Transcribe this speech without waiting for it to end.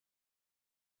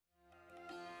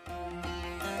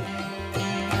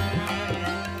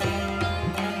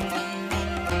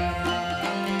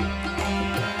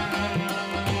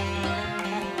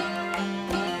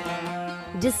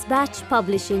Dispatch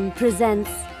Publishing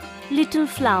presents Little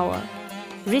Flower,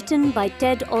 written by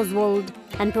Ted Oswald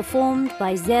and performed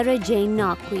by Zara Jane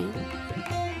Naqvi.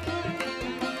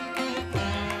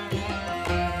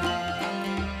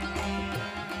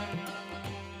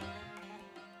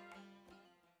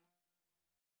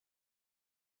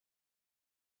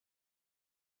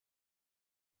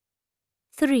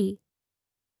 Three.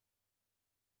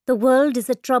 The world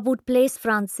is a troubled place,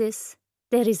 Francis.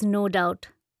 There is no doubt.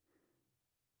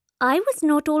 I was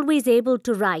not always able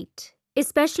to write,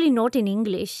 especially not in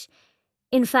English.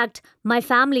 In fact, my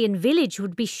family and village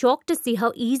would be shocked to see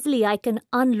how easily I can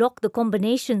unlock the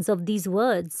combinations of these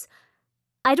words.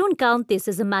 I don't count this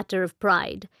as a matter of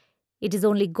pride. It is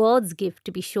only God's gift,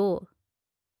 to be sure.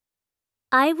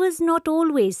 I was not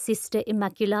always Sister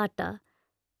Immaculata.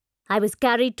 I was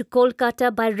carried to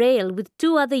Kolkata by rail with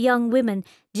two other young women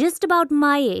just about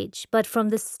my age, but from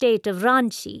the state of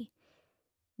Ranchi.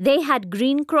 They had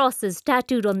green crosses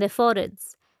tattooed on their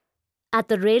foreheads. At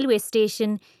the railway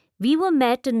station, we were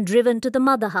met and driven to the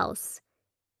mother house.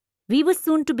 We were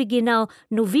soon to begin our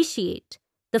novitiate,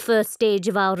 the first stage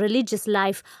of our religious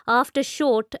life after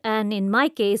short and, in my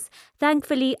case,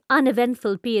 thankfully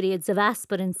uneventful periods of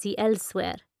aspirancy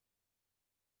elsewhere.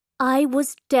 I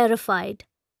was terrified.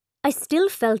 I still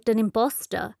felt an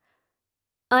imposter.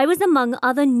 I was among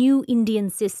other new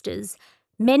Indian sisters,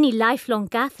 many lifelong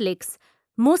Catholics,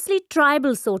 mostly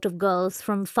tribal sort of girls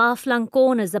from far-flung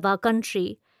corners of our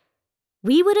country.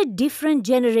 We were a different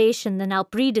generation than our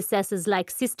predecessors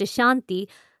like Sister Shanti,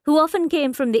 who often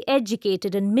came from the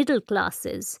educated and middle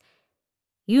classes.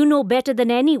 You know better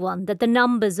than anyone that the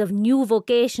numbers of new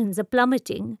vocations are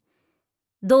plummeting.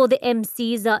 Though the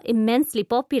MCs are immensely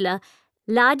popular,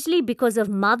 largely because of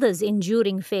Mother's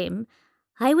enduring fame,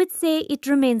 I would say it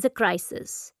remains a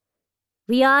crisis.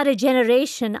 We are a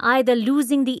generation either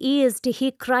losing the ears to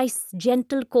hear Christ's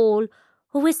gentle call,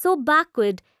 or we're so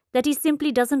backward that he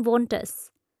simply doesn't want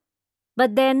us.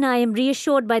 But then I am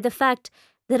reassured by the fact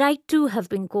that I too have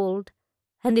been called,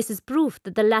 and this is proof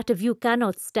that the latter view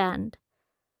cannot stand.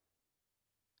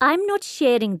 I'm not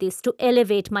sharing this to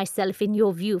elevate myself in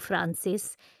your view,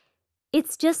 Francis.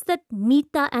 It's just that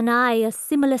Mita and I are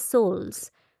similar souls.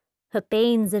 Her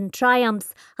pains and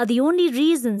triumphs are the only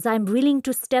reasons I'm willing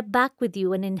to step back with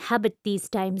you and inhabit these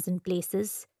times and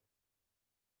places.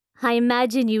 I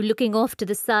imagine you looking off to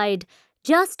the side,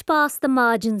 just past the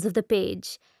margins of the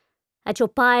page, at your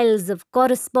piles of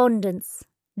correspondence,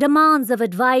 demands of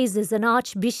advisers and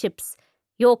archbishops,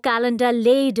 your calendar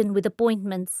laden with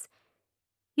appointments.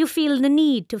 You feel the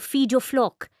need to feed your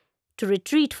flock, to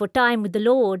retreat for time with the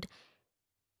Lord.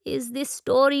 Is this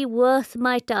story worth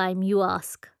my time, you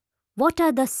ask? What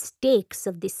are the stakes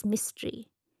of this mystery?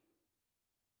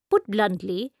 Put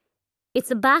bluntly, it's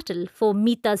a battle for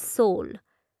Mita's soul.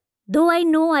 Though I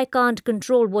know I can't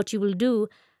control what you will do,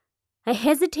 I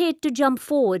hesitate to jump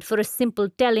forward, for a simple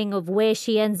telling of where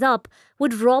she ends up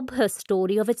would rob her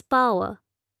story of its power.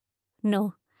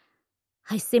 No,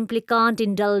 I simply can't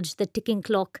indulge the ticking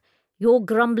clock, your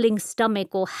grumbling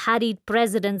stomach or harried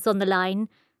presidents on the line.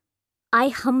 I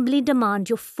humbly demand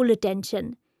your full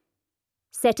attention.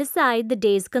 Set aside the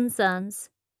day's concerns,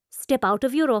 step out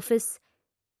of your office,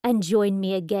 and join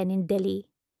me again in Delhi.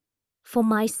 For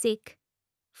my sake,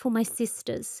 for my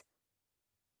sister's,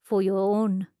 for your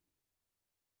own.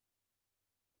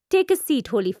 Take a seat,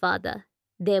 Holy Father.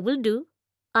 There will do.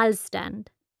 I'll stand.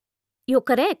 You're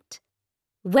correct.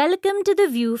 Welcome to the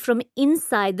view from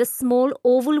inside the small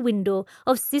oval window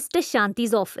of Sister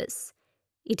Shanti's office.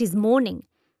 It is morning,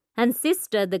 and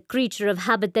Sister, the creature of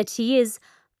habit that she is,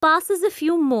 passes a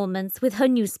few moments with her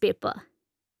newspaper.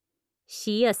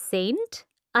 She a saint?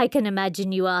 I can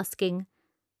imagine you asking.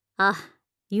 Ah,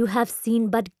 you have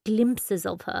seen but glimpses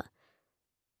of her.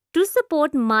 To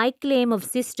support my claim of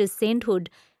Sister's sainthood,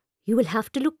 you will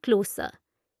have to look closer.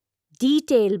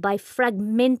 Detail by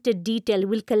fragmented detail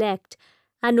will collect,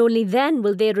 and only then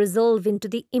will they resolve into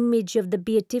the image of the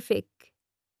beatific.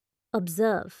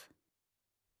 Observe.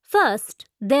 First,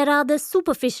 there are the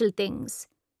superficial things.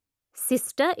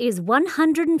 Sister is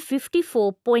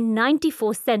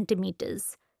 154.94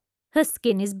 centimeters. Her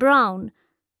skin is brown.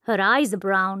 Her eyes are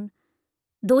brown.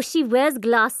 Though she wears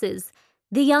glasses,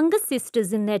 the younger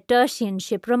sisters in their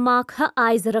tertianship remark her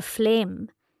eyes are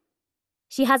aflame.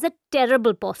 She has a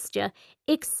terrible posture,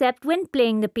 except when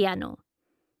playing the piano.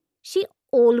 She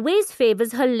always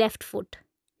favors her left foot.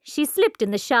 She slipped in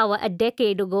the shower a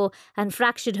decade ago and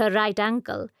fractured her right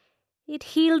ankle. It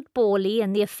healed poorly,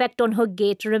 and the effect on her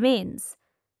gait remains.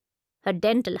 Her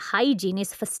dental hygiene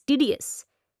is fastidious.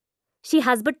 She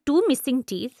has but two missing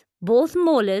teeth, both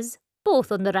molars, both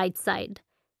on the right side.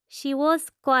 She was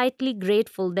quietly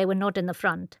grateful they were not in the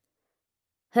front.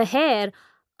 Her hair,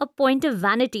 a point of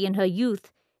vanity in her youth,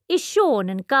 is shorn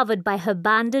and covered by her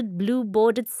banded blue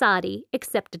bordered sari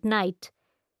except at night.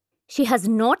 She has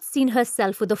not seen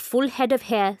herself with a full head of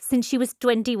hair since she was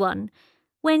 21,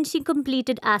 when she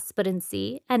completed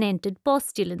aspirancy and entered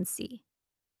postulancy.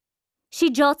 She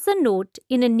jots a note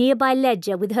in a nearby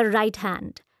ledger with her right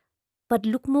hand. But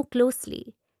look more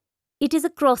closely. It is a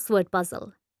crossword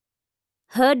puzzle.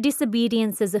 Her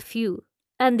disobediences are few,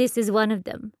 and this is one of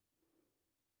them.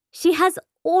 She has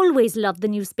always loved the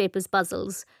newspaper's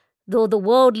puzzles, though the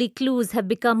worldly clues have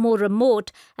become more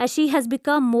remote as she has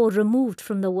become more removed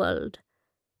from the world.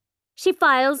 She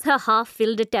files her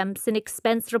half-filled attempts in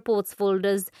expense reports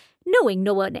folders, knowing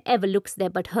no one ever looks there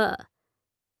but her.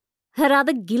 Her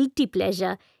other guilty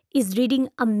pleasure is reading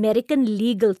American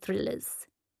legal thrillers.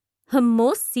 Her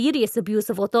most serious abuse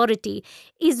of authority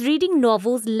is reading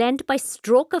novels lent by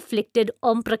stroke-afflicted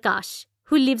Om Prakash,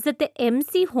 who lives at the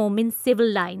MC home in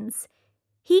Civil Lines.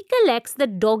 He collects the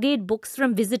dog-eared books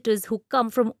from visitors who come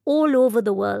from all over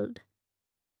the world.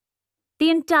 The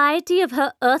entirety of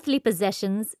her earthly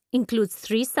possessions includes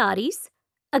 3 saris,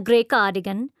 a grey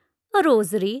cardigan, a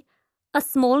rosary, a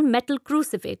small metal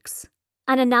crucifix,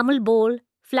 an enamel bowl,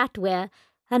 flatware,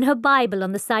 and her Bible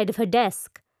on the side of her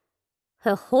desk.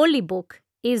 Her holy book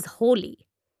is holy.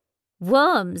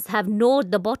 Worms have gnawed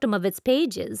the bottom of its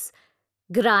pages.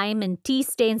 Grime and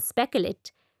tea-stains speckle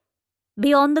it.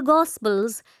 Beyond the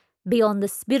Gospels, beyond the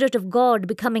Spirit of God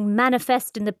becoming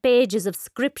manifest in the pages of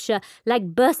Scripture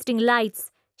like bursting lights,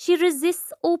 she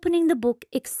resists opening the book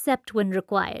except when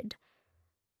required.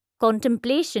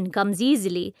 Contemplation comes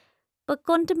easily, but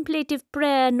contemplative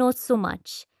prayer not so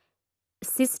much.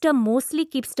 Sister mostly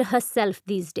keeps to herself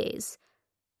these days.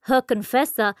 Her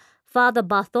confessor, Father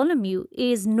Bartholomew,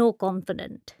 is no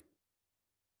confidant.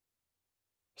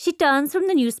 She turns from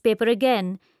the newspaper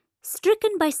again,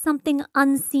 stricken by something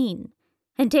unseen,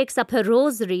 and takes up her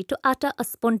rosary to utter a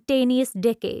spontaneous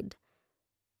decade.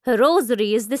 Her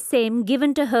rosary is the same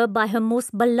given to her by her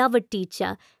most beloved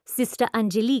teacher, Sister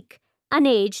Angelique, an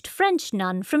aged French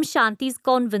nun from Shanti's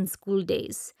convent school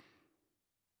days.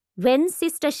 When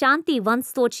Sister Shanti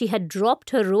once thought she had dropped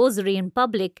her rosary in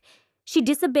public, she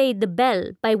disobeyed the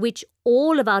bell by which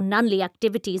all of our nunly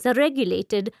activities are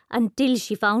regulated until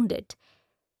she found it.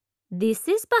 This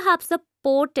is perhaps a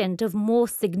portent of more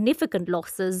significant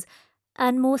losses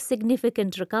and more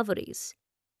significant recoveries.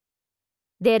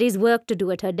 There is work to do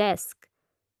at her desk.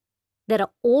 There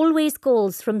are always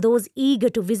calls from those eager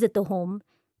to visit the home,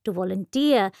 to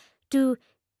volunteer, to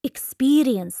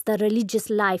experience the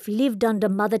religious life lived under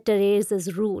Mother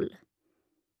Teresa's rule.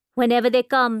 Whenever they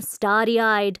come,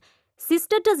 starry-eyed,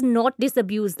 Sister does not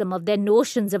disabuse them of their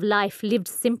notions of life lived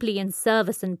simply in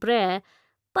service and prayer,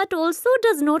 but also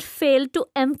does not fail to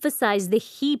emphasize the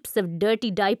heaps of dirty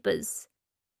diapers.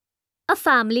 A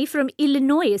family from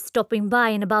Illinois is stopping by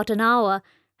in about an hour,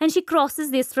 and she crosses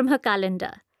this from her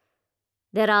calendar.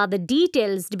 There are the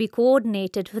details to be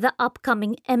coordinated for the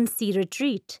upcoming MC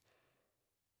retreat.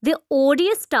 The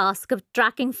odious task of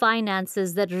tracking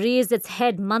finances that rears its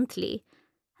head monthly,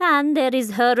 and there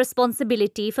is her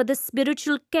responsibility for the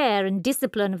spiritual care and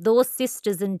discipline of those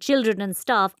sisters and children and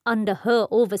staff under her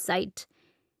oversight.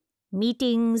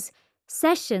 Meetings,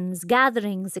 sessions,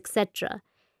 gatherings, etc.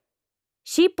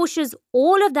 She pushes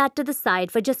all of that to the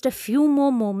side for just a few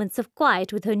more moments of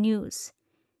quiet with her news.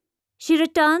 She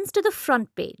returns to the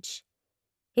front page.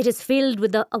 It is filled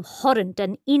with the abhorrent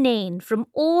and inane from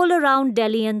all around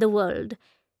Delhi and the world.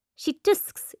 She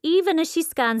tisks even as she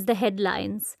scans the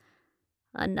headlines.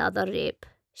 Another rape,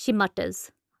 she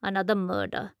mutters. Another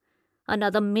murder.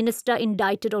 Another minister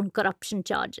indicted on corruption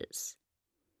charges.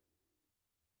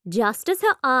 Just as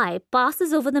her eye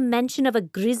passes over the mention of a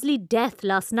grisly death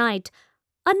last night,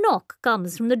 a knock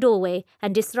comes from the doorway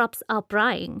and disrupts our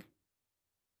prying.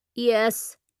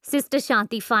 "Yes," Sister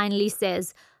Shanti finally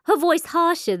says, her voice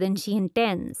harsher than she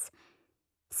intends.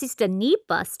 Sister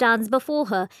Nipa stands before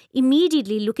her,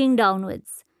 immediately looking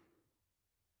downwards.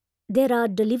 "There are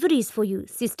deliveries for you,"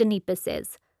 Sister Nipa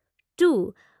says.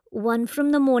 "2, one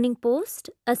from the Morning Post,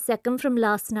 a second from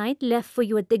last night left for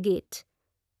you at the gate."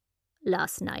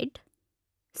 "Last night?"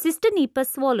 Sister Nipa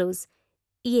swallows.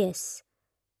 "Yes."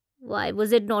 "Why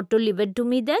was it not delivered to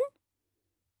me then?"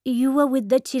 "You were with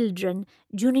the children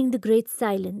during the great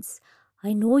silence.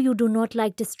 I know you do not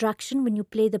like distraction when you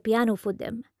play the piano for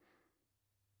them."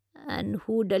 "And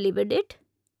who delivered it?"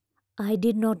 "I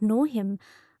did not know him.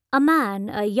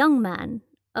 A young man,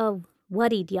 a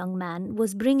worried young man,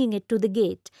 was bringing it to the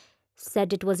gate.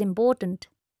 Said it was important."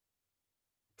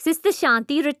 Sister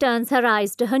Shanti returns her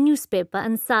eyes to her newspaper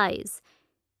and sighs.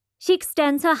 She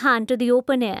extends her hand to the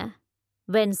open air.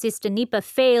 When Sister Nipa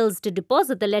fails to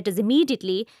deposit the letters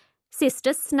immediately,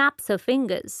 Sister snaps her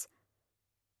fingers.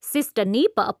 Sister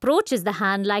Nipa approaches the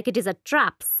hand like it is a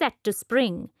trap set to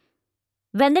spring.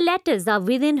 When the letters are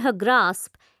within her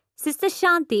grasp, Sister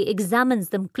Shanti examines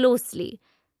them closely.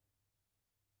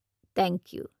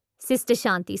 "Thank you," Sister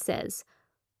Shanti says.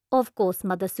 "Of course,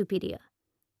 Mother Superior."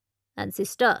 "And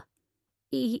Sister."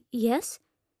 Yes?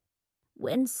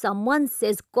 "When someone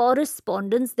says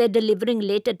correspondence they're delivering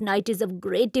late at night is of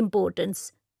great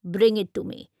importance, bring it to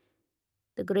me.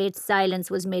 The great silence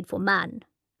was made for man,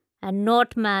 and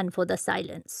not man for the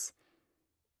silence."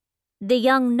 The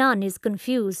young nun is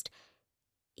confused.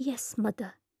 "Yes,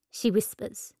 Mother," she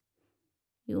whispers.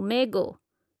 "You may go."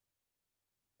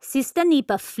 Sister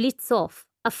Nipa flits off,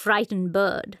 a frightened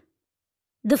bird.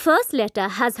 The first letter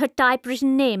has her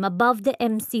typewritten name above the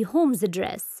MC Holmes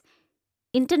address.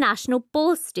 International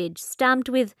postage stamped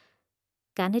with,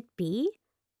 can it be,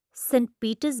 St.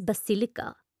 Peter's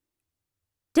Basilica?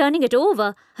 Turning it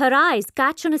over, her eyes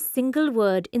catch on a single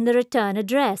word in the return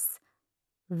address: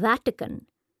 Vatican.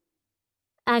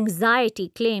 Anxiety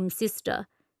claims Sister.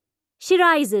 She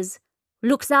rises,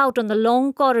 looks out on the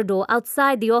long corridor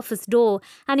outside the office door,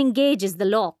 and engages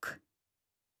the lock.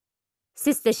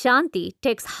 Sister Shanti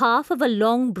takes half of a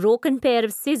long broken pair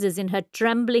of scissors in her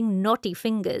trembling, knotty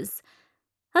fingers.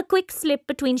 A quick slip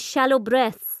between shallow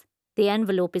breaths, the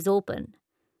envelope is open.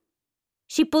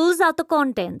 She pulls out the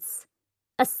contents,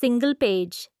 a single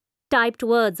page, typed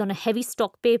words on a heavy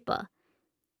stock paper.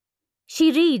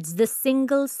 She reads the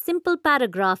single, simple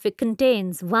paragraph it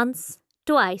contains once,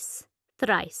 twice,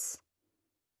 thrice.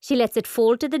 She lets it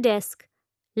fall to the desk,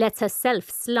 lets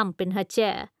herself slump in her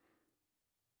chair.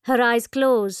 Her eyes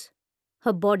close,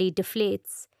 her body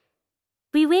deflates.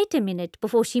 We wait a minute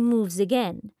before she moves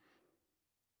again.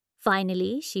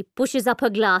 Finally, she pushes up her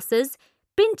glasses,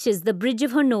 pinches the bridge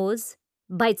of her nose,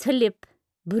 bites her lip,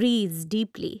 breathes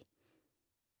deeply.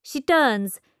 She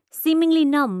turns, seemingly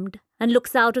numbed, and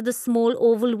looks out of the small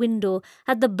oval window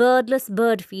at the birdless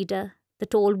bird feeder, the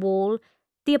tall wall,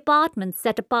 the apartments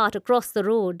set apart across the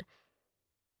road.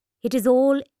 It is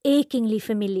all achingly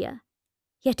familiar,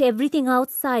 yet everything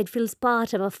outside feels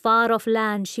part of a far-off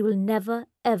land she will never,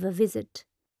 ever visit.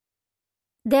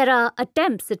 There are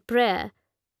attempts at prayer,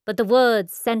 but the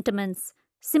words, sentiments,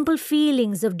 simple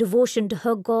feelings of devotion to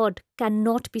her God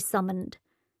cannot be summoned.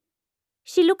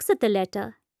 She looks at the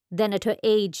letter, then at her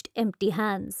aged, empty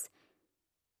hands.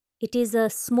 It is a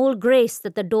small grace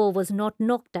that the door was not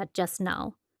knocked at just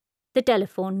now, the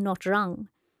telephone not rung.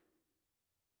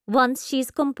 Once she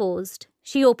is composed,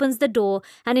 she opens the door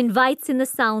and invites in the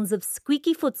sounds of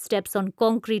squeaky footsteps on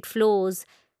concrete floors,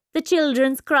 the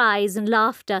children's cries and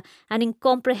laughter, and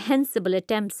incomprehensible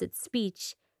attempts at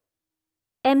speech.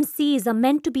 MCs are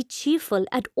meant to be cheerful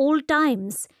at all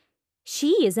times.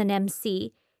 She is an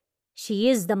MC. She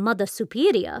is the Mother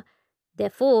Superior.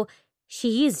 Therefore,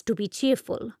 she is to be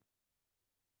cheerful.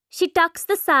 She tucks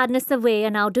the sadness away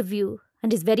and out of view,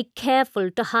 and is very careful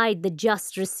to hide the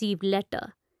just received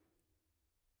letter.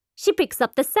 She picks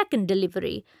up the second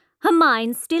delivery, her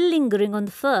mind still lingering on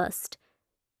the first.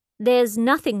 There's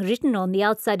nothing written on the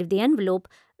outside of the envelope,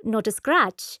 not a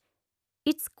scratch.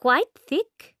 It's quite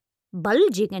thick,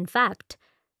 bulging in fact.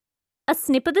 A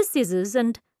snip of the scissors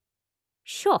and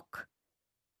shock.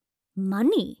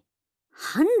 Money.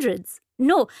 Hundreds,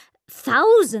 no,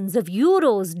 thousands of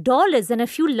euros, dollars, and a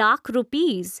few lakh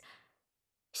rupees.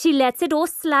 She lets it all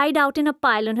slide out in a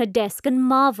pile on her desk and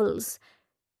marvels.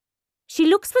 She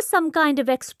looks for some kind of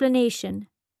explanation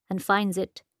and finds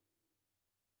it.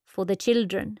 For the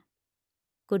children.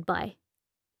 Goodbye,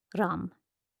 Ram.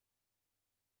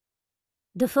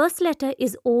 The first letter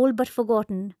is all but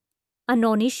forgotten, a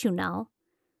non-issue now.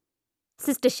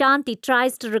 Sister Shanti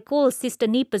tries to recall Sister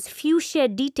Nipa's few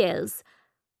shared details.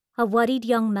 A worried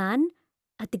young man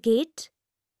at the gate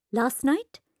last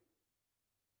night?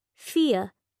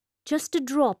 Fear, just a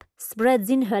drop, spreads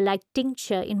in her like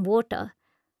tincture in water.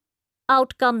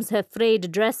 Out comes her frayed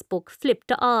address book, flipped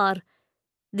to R.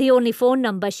 The only phone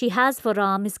number she has for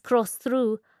Ram is crossed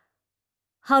through.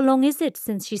 How long is it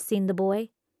since she's seen the boy?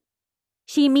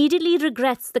 She immediately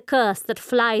regrets the curse that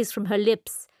flies from her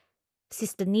lips.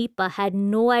 Sister Nipa had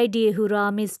no idea who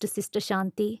Ram is to Sister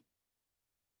Shanti.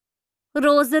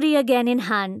 Rosary again in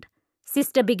hand,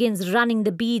 Sister begins running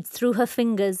the beads through her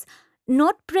fingers,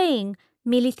 not praying,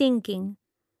 merely thinking.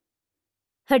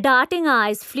 Her darting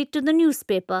eyes flit to the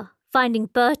newspaper, finding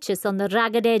purchase on the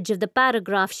ragged edge of the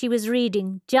paragraph she was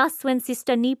reading just when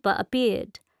Sister Nipa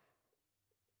appeared.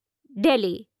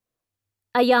 Delhi.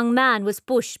 A young man was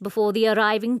pushed before the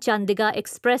arriving Chandigarh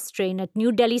express train at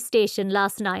New Delhi station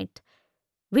last night.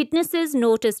 Witnesses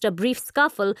noticed a brief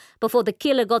scuffle before the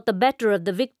killer got the better of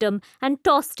the victim and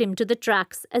tossed him to the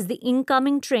tracks as the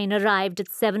incoming train arrived at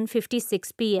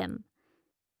 7:56 p.m.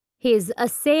 His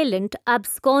assailant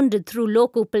absconded through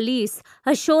local police,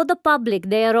 assure the public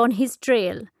they are on his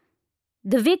trail.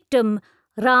 The victim,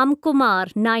 Ram Kumar,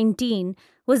 19,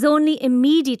 was only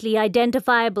immediately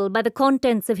identifiable by the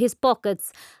contents of his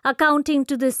pockets, accounting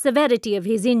to the severity of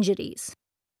his injuries.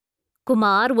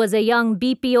 Kumar was a young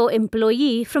BPO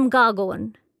employee from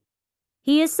Gagon.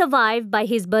 He is survived by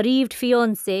his bereaved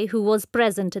fiancée who was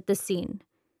present at the scene.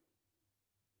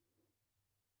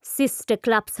 Sister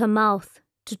claps her mouth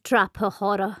to trap her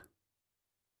horror.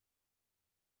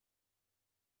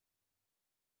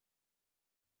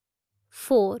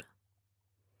 Four.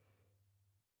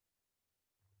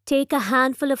 Take a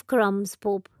handful of crumbs,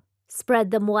 Pope. Spread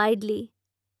them widely.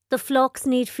 The flocks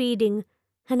need feeding,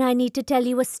 and I need to tell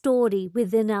you a story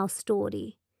within our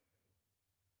story.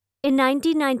 In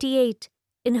 1998,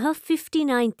 in her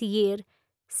 59th year,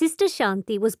 Sister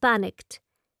Shanti was panicked.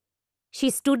 She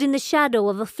stood in the shadow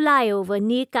of a flyover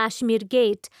near Kashmir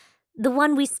Gate, the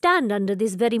one we stand under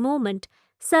this very moment,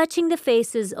 searching the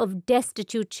faces of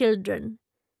destitute children.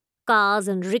 Cars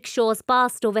and rickshaws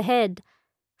passed overhead.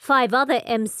 5 other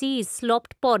MCs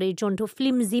slopped porridge onto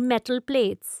flimsy metal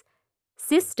plates.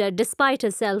 Sister, despite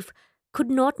herself,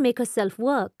 could not make herself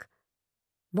work.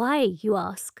 Why, you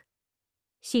ask?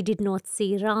 She did not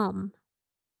see Ram.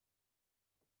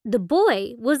 The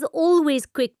boy was always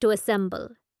quick to assemble.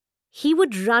 He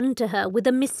would run to her with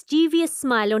a mischievous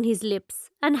smile on his lips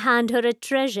and hand her a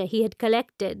treasure he had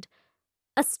collected.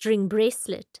 A string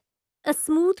bracelet, a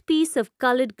smooth piece of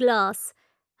coloured glass,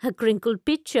 a crinkled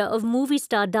picture of movie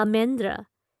star Dharmendra.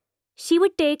 She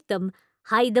would take them,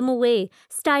 hide them away,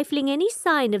 stifling any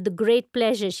sign of the great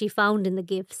pleasure she found in the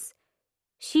gifts.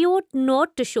 She ought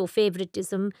not to show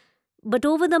favouritism, but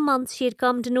over the months she had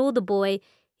come to know the boy,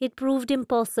 it proved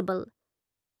impossible.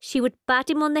 She would pat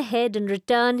him on the head and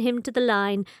return him to the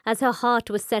line as her heart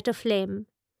was set aflame.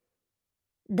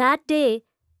 That day,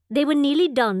 they were nearly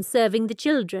done serving the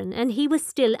children, and he was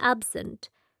still absent.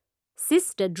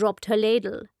 Sister dropped her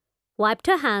ladle, wiped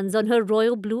her hands on her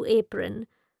royal blue apron,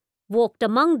 walked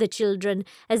among the children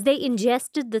as they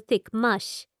ingested the thick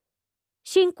mush.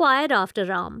 She inquired after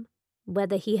Ram,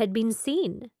 whether he had been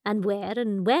seen, and where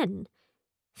and when.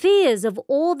 Fears of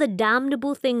all the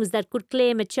damnable things that could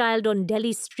claim a child on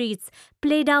Delhi streets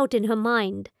played out in her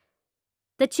mind.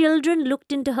 The children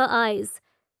looked into her eyes.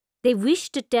 They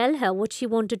wished to tell her what she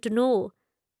wanted to know.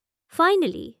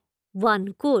 Finally,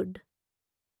 one could.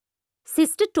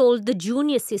 Sister told the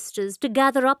junior sisters to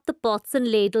gather up the pots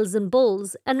and ladles and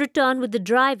bowls and return with the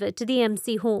driver to the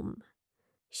MC home.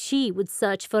 She would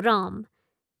search for Ram.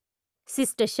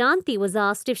 Sister Shanti was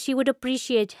asked if she would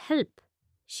appreciate help.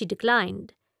 She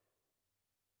declined.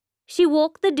 She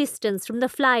walked the distance from the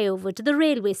flyover to the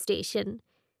railway station,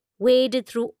 waded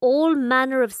through all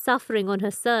manner of suffering on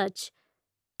her search.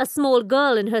 A small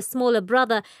girl and her smaller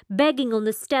brother begging on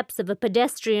the steps of a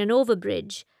pedestrian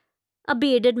overbridge. A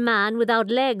bearded man without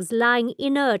legs lying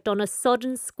inert on a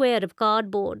sodden square of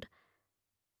cardboard.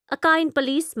 A kind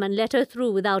policeman let her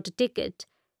through without a ticket.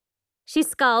 She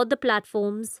scoured the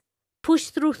platforms,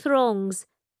 pushed through throngs,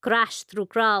 crashed through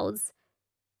crowds.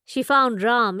 She found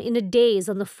Ram in a daze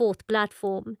on the 4th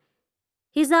platform.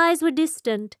 His eyes were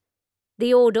distant.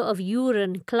 The odour of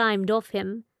urine climbed off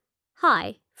him,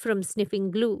 high from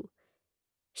sniffing glue.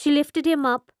 She lifted him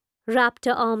up, wrapped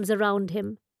her arms around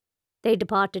him. They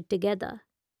departed together.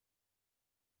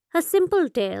 A simple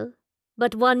tale,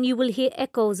 but one you will hear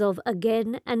echoes of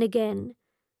again and again.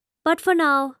 But for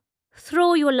now,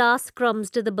 throw your last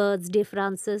crumbs to the birds, dear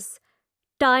Francis.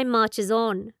 Time marches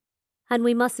on, and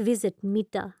we must visit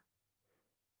Mita.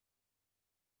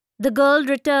 The girl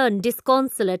returned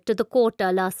disconsolate to the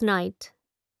quarter last night.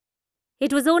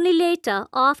 It was only later,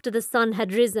 after the sun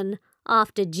had risen,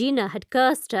 after Gina had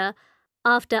cursed her,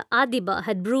 after Adiba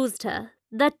had bruised her,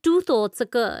 that 2 thoughts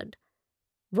occurred.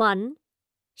 1,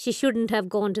 she shouldn't have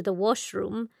gone to the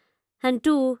washroom, and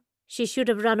 2, she should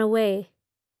have run away.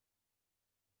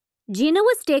 Gina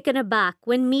was taken aback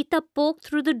when Mita poked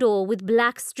through the door with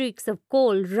black streaks of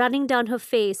coal running down her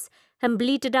face and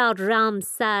bleated out Ram's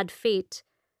sad fate.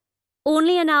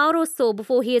 Only an hour or so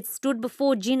before he had stood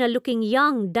before Gina looking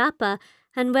young, dapper,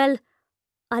 and, well,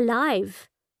 alive.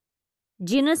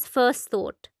 Gina's first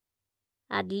thought,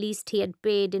 at least he had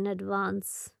paid in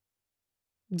advance.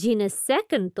 Gina's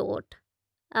second thought,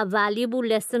 a valuable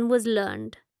lesson was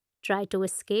learned. Try to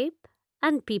escape,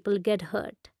 and people get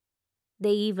hurt.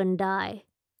 They even die.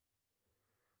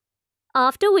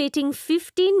 After waiting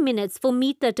 15 minutes for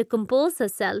Meeta to compose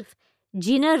herself,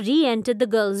 Gina re-entered the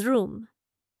girl's room.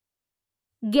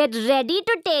 "Get ready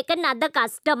to take another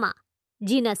customer,"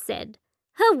 Gina said,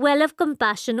 her well of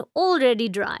compassion already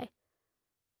dry.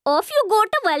 "Off you go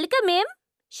to welcome him,"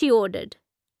 she ordered.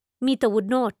 Meeta would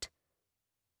not.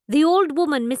 The old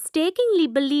woman mistakenly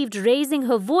believed raising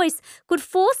her voice could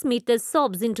force Meeta's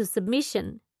sobs into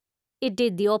submission. It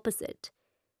did the opposite.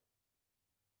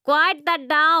 "Quiet that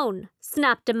down,"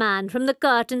 snapped a man from the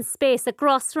curtained space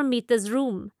across from Meeta's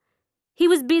room. He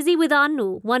was busy with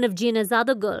Anu, one of Gina's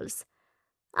other girls.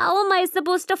 "How am I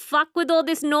supposed to fuck with all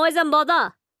this noise and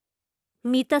bother?"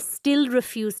 Meeta still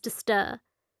refused to stir.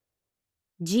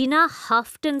 Gina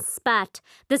huffed and spat,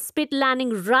 the spit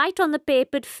landing right on the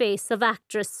papered face of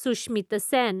actress Sushmita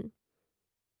Sen.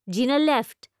 Gina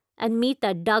left, and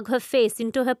Meeta dug her face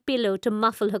into her pillow to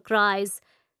muffle her cries,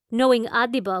 knowing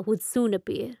Adiba would soon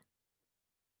appear.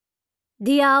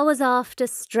 The hours after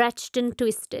stretched and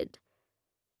twisted.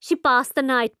 She passed the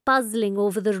night puzzling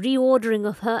over the reordering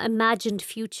of her imagined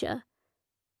future.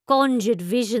 Conjured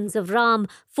visions of Ram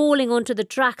falling onto the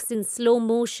tracks in slow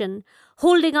motion,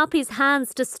 holding up his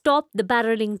hands to stop the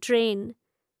barreling train.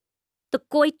 The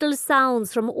coital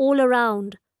sounds from all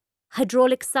around,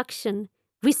 hydraulic suction,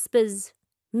 whispers,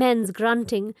 men's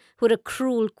grunting, were a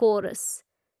cruel chorus.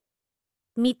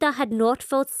 Meeta had not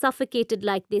felt suffocated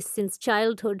like this since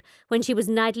childhood, when she was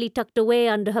nightly tucked away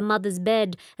under her mother's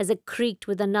bed as it creaked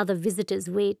with another visitor's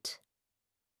weight.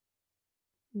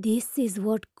 "This is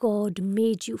what God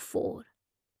made you for."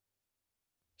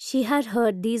 She had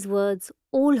heard these words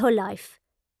all her life,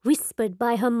 whispered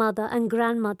by her mother and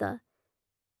grandmother.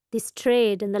 This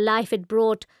trade and the life it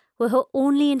brought were her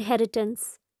only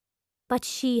inheritance, but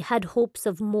she had hopes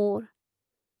of more.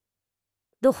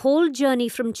 The whole journey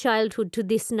from childhood to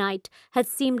this night had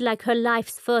seemed like her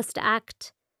life's first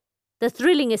act. The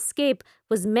thrilling escape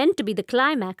was meant to be the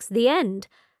climax, the end,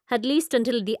 at least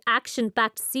until the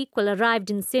action-packed sequel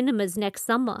arrived in cinemas next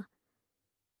summer.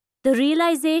 The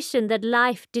realization that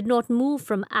life did not move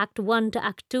from Act 1 to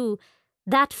Act 2,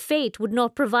 that fate would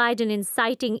not provide an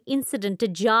inciting incident to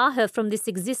jar her from this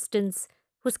existence,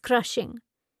 was crushing.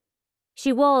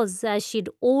 She was, as she'd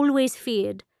always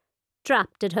feared,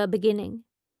 trapped at her beginning.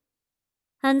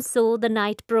 And so the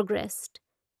night progressed.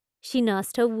 She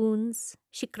nursed her wounds,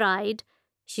 she cried,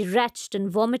 she retched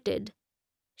and vomited.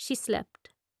 She slept.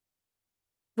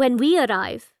 When we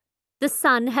arrive, the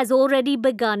sun has already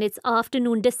begun its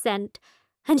afternoon descent,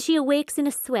 and she awakes in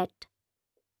a sweat.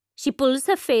 She pulls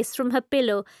her face from her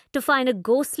pillow to find a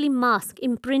ghostly mask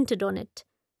imprinted on it.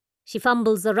 She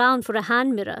fumbles around for a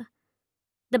hand mirror.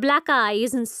 The black eye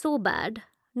isn't so bad,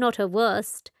 not her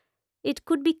worst. It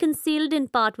could be concealed in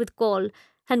part with kohl,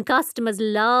 and customers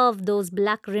love those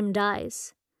black-rimmed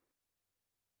eyes.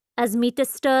 As Meeta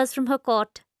stirs from her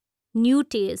cot, new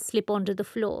tears slip onto the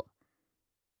floor.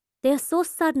 They are so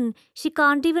sudden she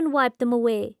can't even wipe them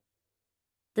away.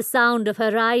 The sound of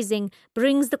her rising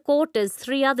brings the quarter's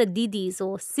 3 other didis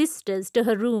or sisters to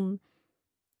her room.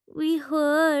 "We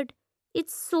heard.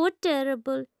 It's so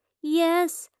terrible.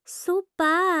 Yes, so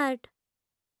bad."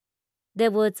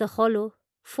 Their words are hollow,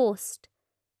 forced.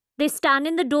 They stand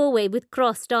in the doorway with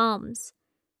crossed arms.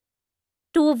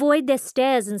 To avoid their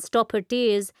stares and stop her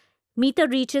tears, Meeta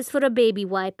reaches for a baby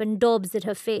wipe and daubs at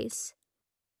her face.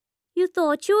 "You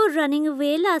thought you were running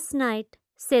away last night,"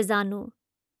 says Anu.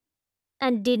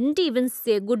 "And didn't even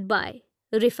say goodbye,"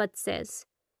 Rifat says.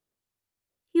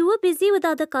 "You were busy with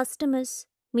other customers,"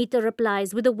 Meeta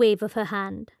replies with a wave of her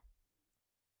hand.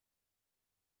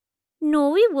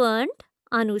 "No, we weren't,"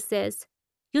 Anu says.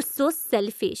 "You're so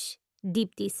selfish,"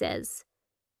 Deepti says.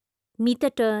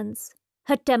 Meeta turns.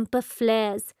 Her temper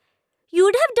flares.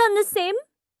 "You'd have done the same."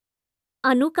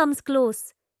 Anu comes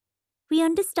close. "We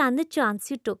understand the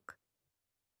chance you took."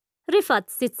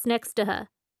 Rifat sits next to her.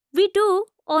 "We do,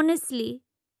 honestly."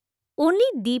 Only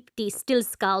Deepti still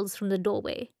scowls from the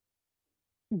doorway.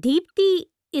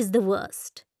 Deepti is the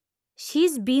worst.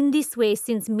 She's been this way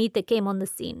since Meeta came on the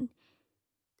scene.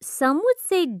 Some would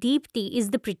say Deepti is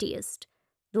the prettiest.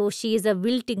 Though she is a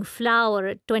wilting flower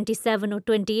at 27 or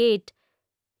 28,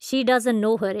 she doesn't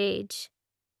know her age.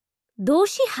 Though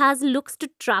she has looks to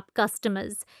trap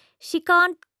customers, she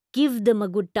can't give them a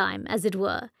good time, as it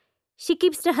were. She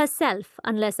keeps to herself,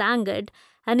 unless angered,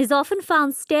 and is often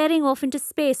found staring off into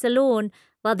space alone,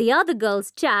 while the other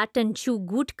girls chat and chew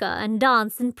gutka and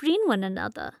dance and preen one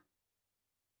another.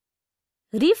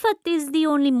 Rifat is the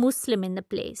only Muslim in the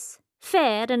place,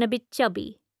 fair and a bit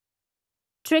chubby.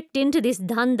 Tricked into this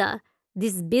dhanda,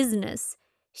 this business,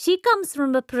 she comes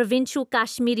from a provincial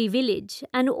Kashmiri village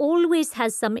and always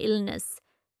has some illness.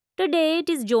 Today it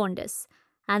is jaundice,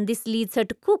 and this leads her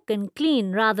to cook and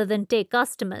clean rather than take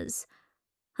customers.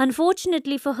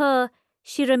 Unfortunately for her,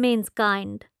 she remains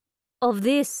kind. Of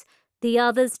this, the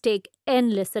others take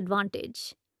endless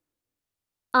advantage.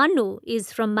 Anu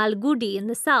is from Malgudi in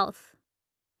the south.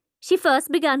 She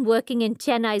first began working in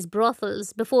Chennai's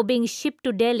brothels before being shipped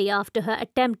to Delhi after her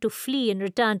attempt to flee and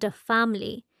return to her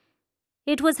family.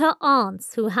 It was her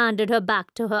aunts who handed her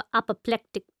back to her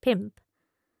apoplectic pimp.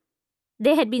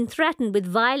 They had been threatened with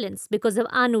violence because of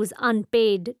Anu's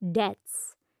unpaid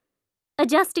debts.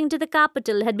 Adjusting to the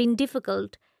capital had been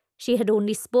difficult. She had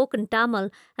only spoken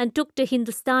Tamil and took to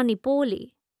Hindustani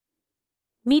poorly.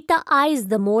 Meeta eyes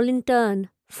them all in turn,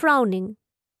 frowning.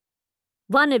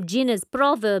 One of Jinnah's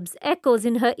proverbs echoes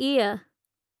in her ear.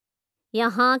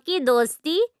 Yahan ki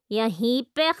dosti, yahin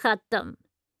pe khatam.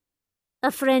 A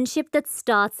friendship that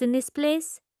starts in this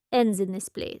place, ends in this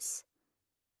place.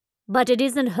 But it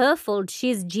isn't her fault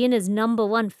she's Jinnah's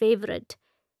 #1 favorite.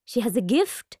 She has a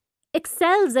gift,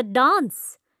 excels at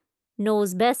dance,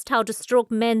 knows best how to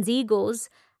stroke men's egos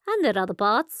and their other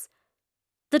parts.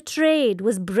 The trade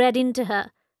was bred into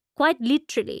her, quite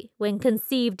literally, when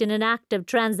conceived in an act of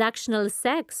transactional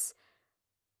sex.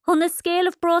 On the scale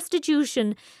of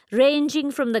prostitution,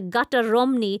 ranging from the gutter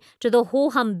Romney to the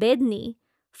Hoham Bedni,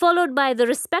 followed by the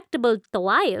respectable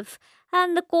Tawaif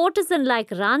and the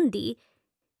courtesan-like Randi,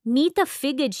 Meeta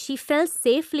figured she fell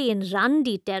safely in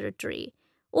Randi territory,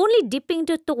 only dipping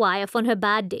to Tawaif on her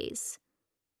bad days.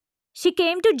 She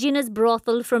came to Jinnah's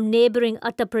brothel from neighbouring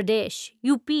Uttar Pradesh,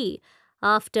 UP,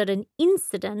 after an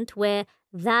incident where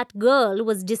that girl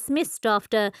was dismissed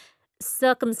after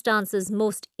circumstances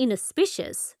most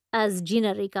inauspicious, as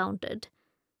Jinnah recounted.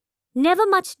 Never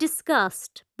much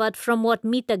discussed, but from what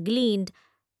Meeta gleaned,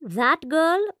 that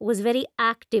girl was very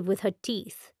active with her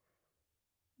teeth.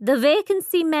 The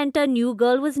vacancy meant a new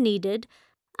girl was needed,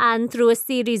 and through a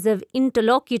series of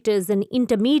interlocutors and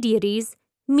intermediaries,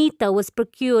 Meeta was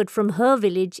procured from her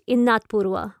village in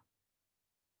Natpurwa.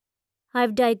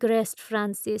 I've digressed,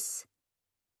 Francis.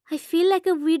 I feel like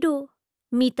a widow,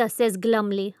 Meeta says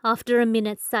glumly after a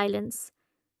minute's silence.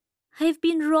 I've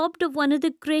been robbed of one of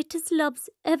the greatest loves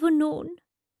ever known.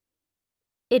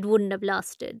 It wouldn't have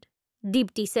lasted,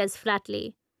 Deepti says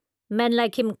flatly. Men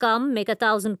like him come, make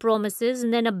 1,000 promises,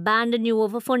 and then abandon you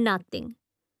over for nothing.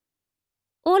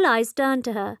 All eyes turn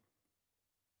to her.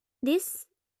 This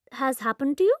has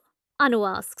happened to you? Anu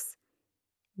asks.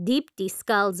 Deepti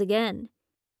scowls again.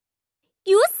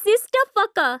 You sister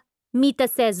fucker, Meeta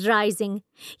says, rising.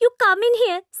 You come in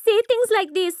here, say things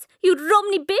like this, you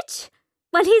Romney bitch,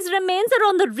 while his remains are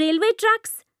on the railway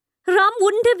tracks. Ram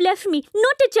wouldn't have left me,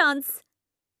 not a chance.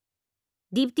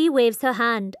 Deepti waves her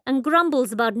hand and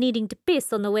grumbles about needing to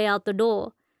piss on the way out the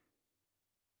door.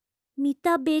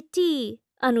 Meeta beti,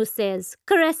 Anu says,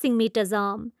 caressing Meeta's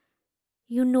arm.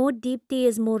 You know Deepti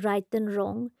is more right than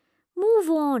wrong. Move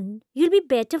on. You'll be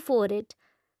better for it.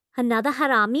 Another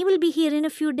harami will be here in a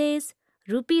few days,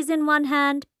 rupees in one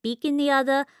hand, peak in the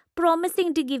other,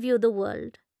 promising to give you the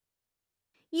world.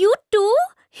 You too?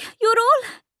 You're all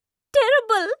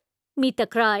terrible, Meeta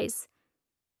cries.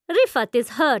 Rifat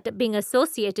is hurt at being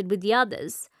associated with the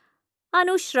others.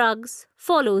 Anu shrugs,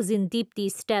 follows in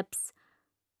Deepti's steps.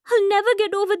 I'll never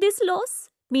get over this loss,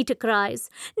 Meeta cries.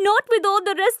 Not with all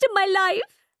the rest of my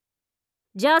life.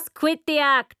 Just quit the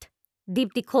act,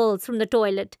 Deepti calls from the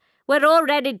toilet. We're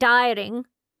already tiring.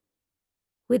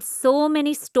 With so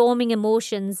many storming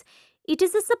emotions, it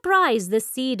is a surprise the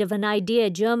seed of an idea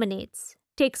germinates,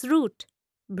 takes root,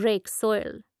 breaks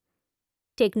soil.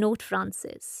 Take note,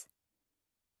 Francis.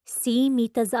 See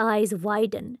Meeta's eyes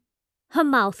widen, her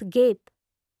mouth gape,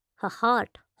 her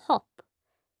heart hop.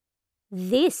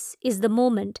 This is the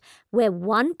moment where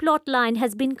one plot line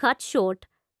has been cut short,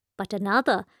 but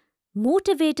another,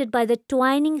 motivated by the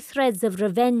twining threads of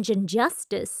revenge and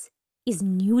justice, is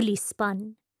newly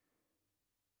spun.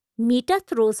 Meeta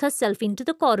throws herself into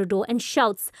the corridor and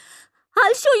shouts,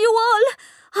 I'll show you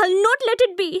all! I'll not let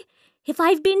it be! If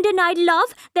I've been denied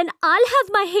love, then I'll have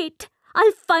my hate.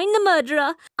 I'll find the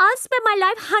murderer. I'll spend my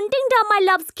life hunting down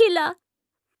my love's killer.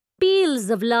 Peals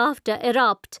of laughter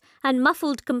erupt, and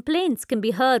muffled complaints can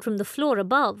be heard from the floor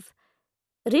above.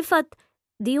 Rifat,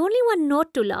 the only one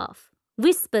not to laugh,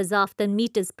 whispers after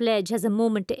Meeta's pledge has a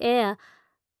moment to air.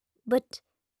 But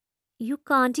you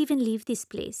can't even leave this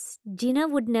place. Jinnah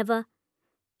would never.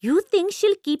 You think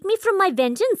she'll keep me from my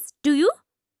vengeance, do you?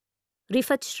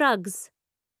 Rifat shrugs.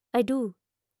 I do.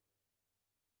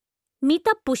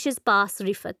 Meeta pushes past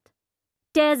Rifat,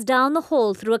 tears down the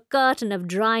hall through a curtain of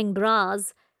drying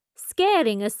bras,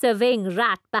 scaring a surveying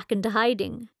rat back into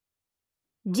hiding.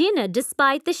 Jinnah,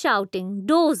 despite the shouting,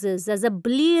 dozes as a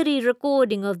bleary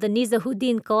recording of the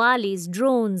Nizahuddin Qawwali's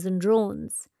drones and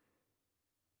drones.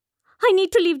 I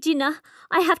need to leave Jinnah.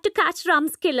 I have to catch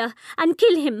Ram's killer and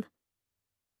kill him.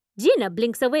 Jinnah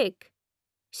blinks awake.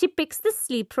 She picks the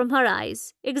sleep from her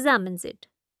eyes, examines it.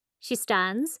 She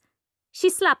stands. She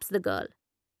slaps the girl.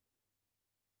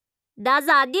 Does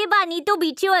Adiba need to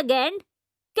beat you again?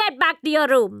 Get back to your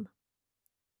room.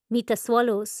 Mita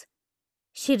swallows.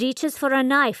 She reaches for a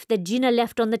knife that Jinnah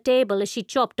left on the table as she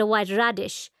chopped a white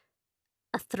radish.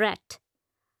 A threat.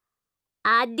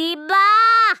 Adiba!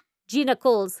 Jinnah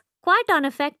calls, quite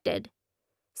unaffected.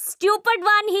 Stupid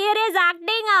one here is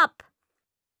acting up.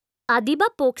 Adiba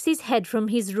pokes his head from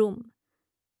his room.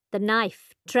 The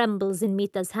knife trembles in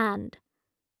Mita's hand.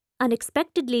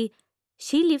 Unexpectedly,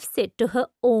 she lifts it to her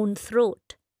own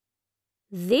throat.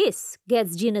 This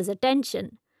gets Jinnah's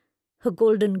attention. Her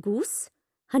golden goose,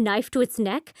 a knife to its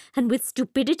neck, and with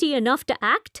stupidity enough to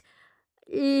act?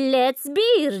 Let's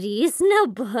be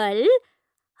reasonable.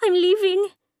 I'm leaving.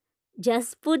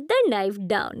 Just put the knife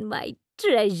down, my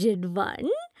treasured one.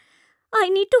 I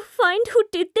need to find who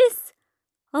did this.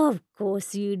 Of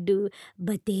course you do,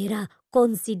 but there are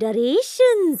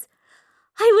considerations.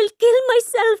 I will kill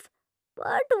myself.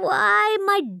 But why,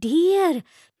 my dear?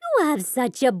 You have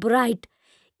such a bright...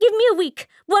 Give me a week.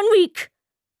 1 week.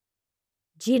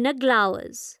 Jinnah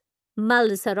glowers,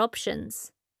 mulls her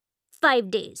options.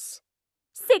 5 days.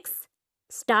 6.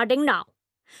 Starting now.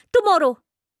 Tomorrow.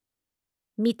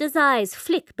 Mita's eyes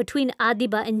flick between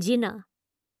Adiba and Jinnah.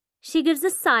 She gives a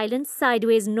silent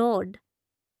sideways nod.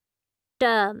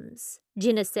 Terms,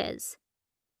 Jinnah says.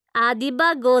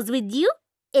 Adiba goes with you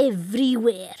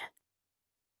everywhere.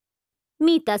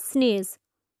 Mita sneers.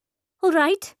 All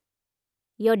right.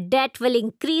 Your debt will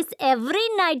increase every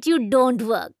night you don't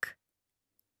work.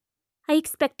 I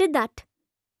expected that.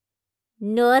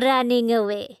 No running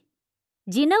away.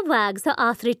 Jinnah wags her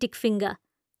arthritic finger.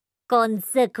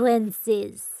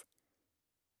 Consequences.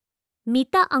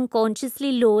 Mita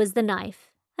unconsciously lowers the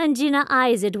knife, and Jinnah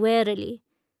eyes it warily.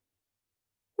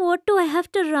 What do I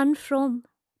have to run from?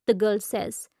 The girl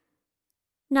says.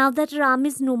 Now that Ram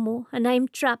is no more and I am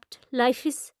trapped, life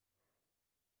is...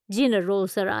 Jinnah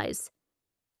rolls her eyes.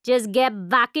 Just get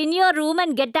back in your room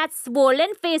and get that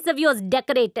swollen face of yours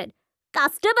decorated.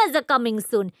 Customers are coming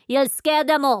soon. You'll scare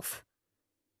them off.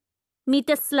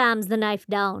 Mita slams the knife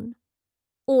down.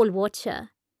 All watch her.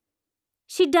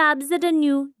 She dabs at a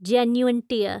new, genuine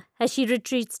tear as she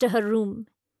retreats to her room.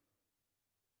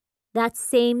 That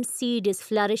same seed is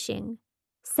flourishing,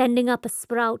 sending up a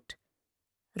sprout.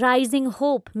 Rising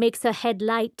hope makes her head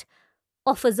light,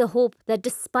 offers a hope that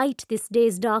despite this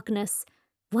day's darkness,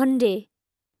 one day,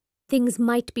 things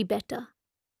might be better.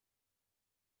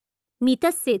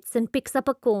 Mita sits and picks up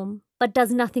a comb, but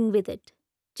does nothing with it,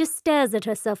 just stares at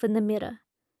herself in the mirror.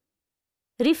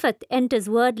 Rifat enters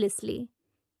wordlessly.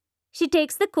 She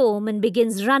takes the comb and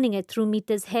begins running it through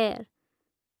Mita's hair.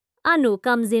 Anu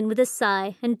comes in with a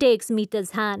sigh and takes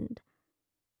Mita's hand.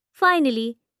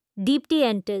 Finally, Deepti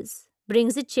enters,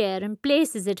 brings a chair and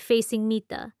places it facing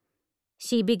Mita.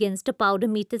 She begins to powder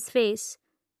Mita's face.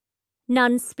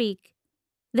 None speak,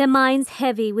 their minds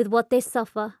heavy with what they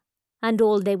suffer and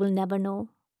all they will never know.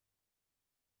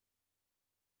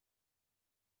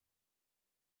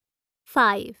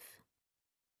 5.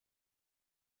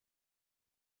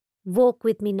 Walk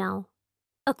with me now,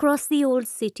 across the old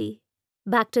city,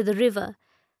 back to the river.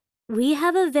 We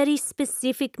have a very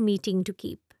specific meeting to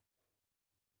keep.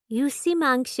 You seem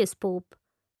anxious, Pope.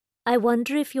 I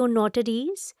wonder if you're not at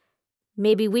ease?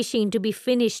 Maybe wishing to be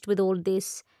finished with all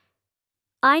this.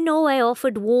 I know I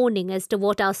offered warning as to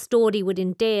what our story would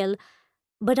entail,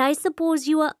 but I suppose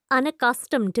you are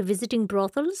unaccustomed to visiting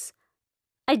brothels?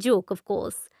 I joke, of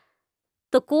course.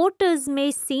 The quarters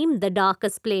may seem the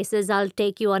darkest places I'll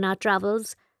take you on our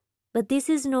travels, but this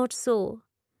is not so.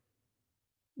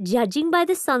 Judging by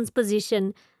the sun's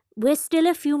position, we're still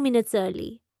a few minutes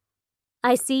early.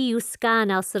 I see you scan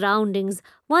our surroundings,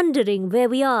 wondering where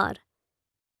we are.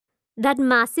 That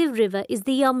massive river is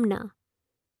the Yamuna.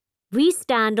 We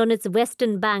stand on its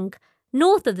western bank,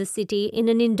 north of the city in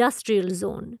an industrial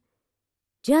zone.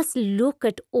 Just look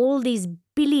at all these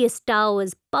bilious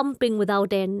towers pumping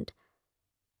without end.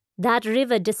 That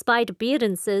river, despite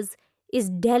appearances, is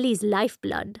Delhi's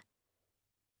lifeblood.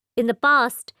 In the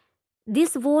past,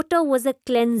 this water was a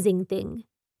cleansing thing.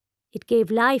 It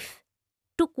gave life,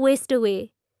 took waste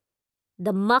away.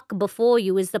 The muck before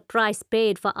you is the price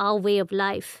paid for our way of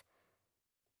life.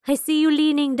 I see you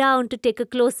leaning down to take a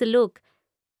closer look.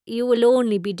 You will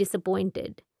only be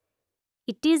disappointed.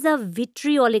 It is a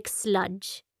vitriolic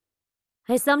sludge.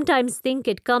 I sometimes think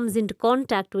it comes into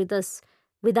contact with us,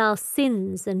 with our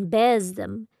sins, and bears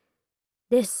them.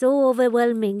 They're so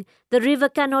overwhelming, the river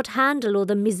cannot handle all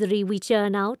the misery we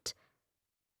churn out.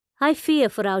 I fear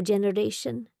for our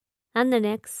generation, and the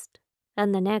next,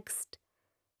 and the next.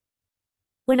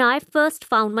 When I first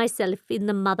found myself in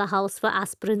the mother house for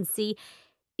aspirancy,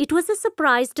 it was a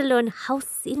surprise to learn how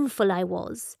sinful I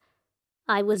was.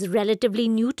 I was relatively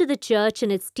new to the church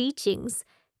and its teachings,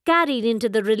 carried into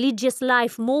the religious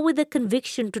life more with a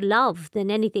conviction to love than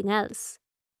anything else.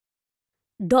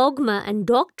 Dogma and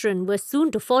doctrine were soon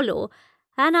to follow,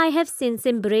 and I have since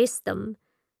embraced them.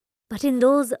 But in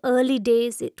those early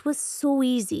days it was so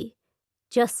easy.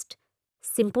 Just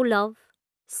simple love,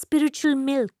 spiritual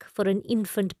milk for an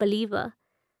infant believer.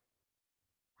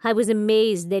 I was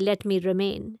amazed they let me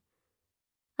remain.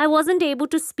 I wasn't able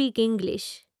to speak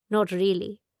English, not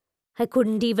really. I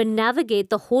couldn't even navigate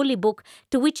the holy book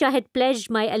to which I had pledged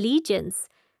my allegiance,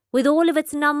 with all of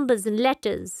its numbers and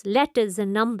letters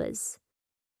and numbers.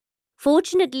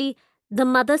 Fortunately, the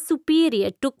Mother Superior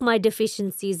took my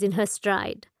deficiencies in her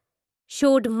stride,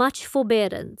 showed much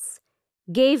forbearance,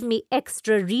 gave me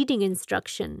extra reading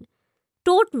instruction,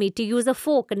 taught me to use a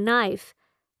fork and knife,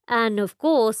 and, of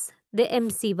course, the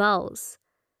MC vowels.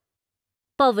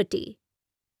 Poverty.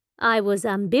 I was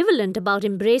ambivalent about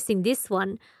embracing this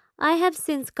one. I have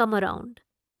since come around.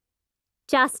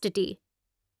 Chastity.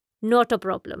 Not a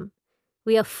problem.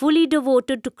 We are fully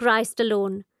devoted to Christ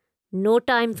alone. No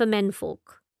time for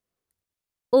menfolk.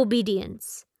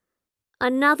 Obedience.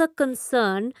 Another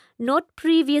concern, not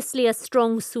previously a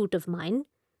strong suit of mine.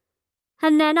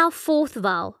 And then our fourth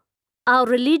vow, our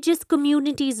religious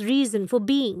community's reason for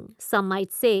being, some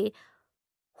might say,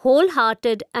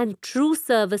 wholehearted and true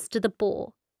service to the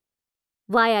poor.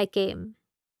 Why I came.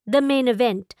 The main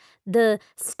event, the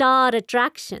star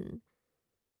attraction.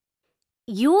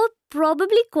 You're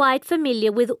probably quite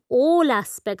familiar with all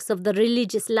aspects of the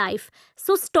religious life,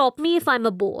 so stop me if I'm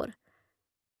a bore.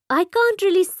 I can't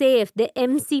really say if the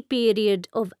MC period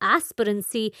of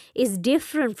aspirancy is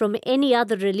different from any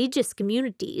other religious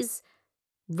communities.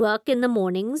 Work in the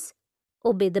mornings,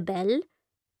 obey the bell,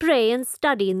 pray and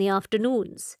study in the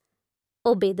afternoons,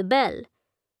 obey the bell.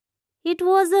 It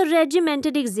was a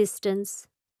regimented existence,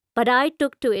 but I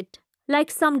took to it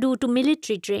like some do to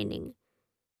military training.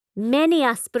 Many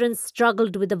aspirants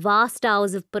struggled with the vast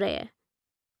hours of prayer.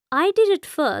 I did it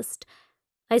first.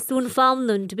 I soon found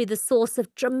them to be the source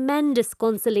of tremendous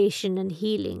consolation and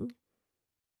healing.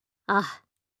 Ah,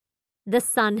 the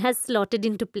sun has slotted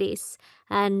into place,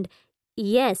 and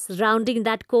yes, rounding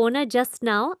that corner just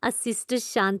now are Sisters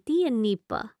Shanti and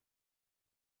Nipa.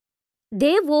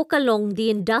 They walk along the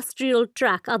industrial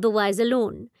track otherwise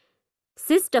alone.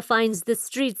 Sister finds the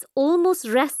streets almost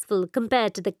restful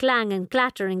compared to the clang and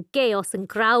clatter and chaos and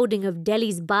crowding of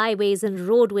Delhi's byways and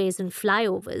roadways and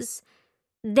flyovers.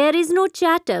 There is no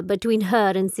chatter between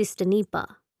her and Sister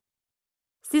Nipa.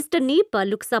 Sister Nipa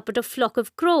looks up at a flock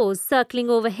of crows circling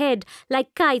overhead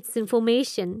like kites in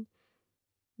formation.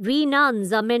 We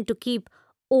nuns are meant to keep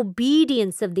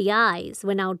obedience of the eyes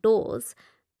when outdoors,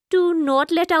 to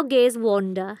not let our gaze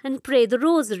wander and pray the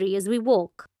rosary as we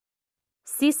walk.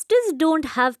 Sisters don't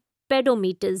have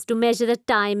pedometers to measure the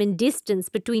time and distance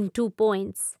between 2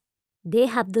 points. They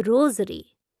have the rosary.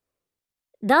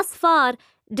 Thus far,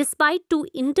 despite 2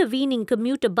 intervening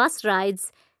commuter bus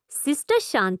rides, Sister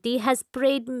Shanti has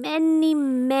prayed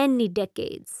many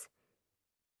decades.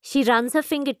 She runs her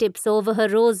fingertips over her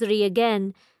rosary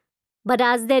again, but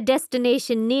as their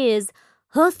destination nears,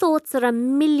 her thoughts are a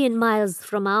million miles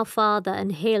from Our Father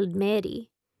and Hail Mary.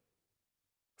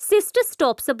 Sister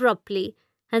stops abruptly,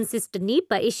 and Sister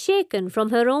Nipa is shaken from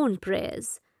her own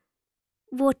prayers.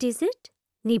 What is it?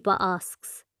 Nipa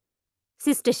asks.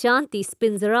 Sister Shanti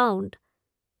spins around.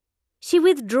 She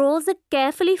withdraws a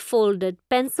carefully folded,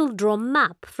 pencil-drawn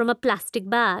map from a plastic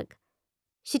bag.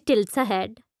 She tilts her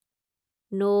head.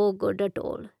 No good at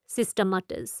all, Sister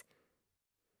mutters.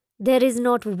 There is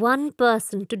not one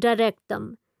person to direct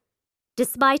them.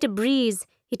 Despite a breeze,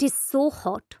 it is so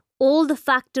hot. All the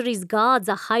factory's guards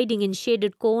are hiding in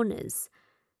shaded corners.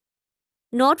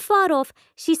 Not far off,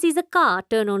 she sees a car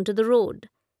turn onto the road.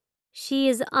 She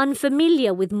is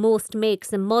unfamiliar with most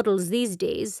makes and models these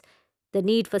days. The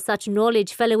need for such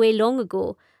knowledge fell away long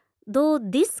ago, though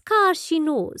this car she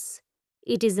knows.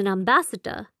 It is an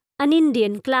Ambassador, an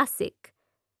Indian classic.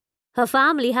 Her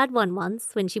family had one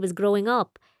once when she was growing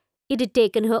up. It had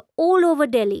taken her all over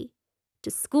Delhi. To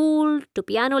school, to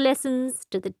piano lessons,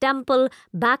 to the temple,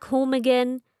 back home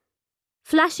again.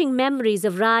 Flashing memories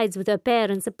of rides with her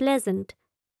parents are pleasant,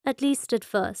 at least at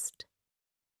first.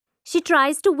 She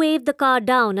tries to wave the car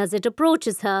down as it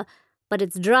approaches her, but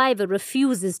its driver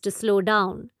refuses to slow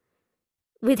down.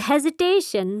 With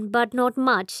hesitation, but not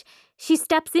much, she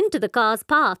steps into the car's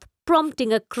path,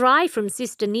 prompting a cry from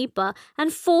Sister Nipa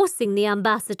and forcing the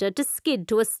ambassador to skid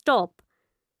to a stop.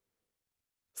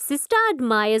 Sister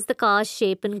admires the car's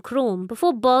shape and chrome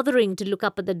before bothering to look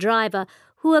up at the driver,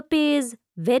 who appears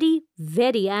very,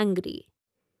 very angry.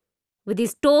 With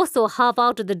his torso half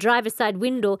out of the driver's side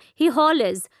window, he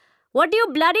hollers, "What do you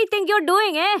bloody think you're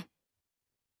doing, eh?"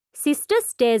 Sister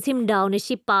stares him down as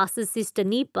she passes Sister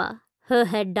Nipa, her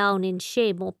head down in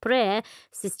shame or prayer,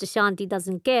 Sister Shanti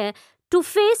doesn't care, to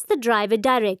face the driver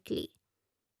directly.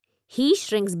 He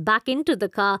shrinks back into the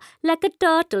car like a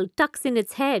turtle tucks in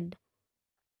its head.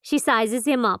 She sizes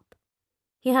him up.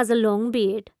 He has a long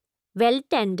beard, well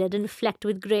tended and flecked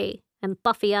with grey, and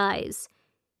puffy eyes.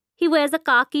 He wears a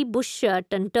khaki bush shirt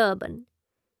and turban.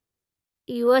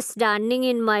 "You are standing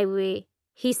in my way,"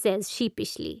 he says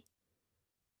sheepishly.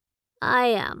 "I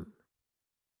am."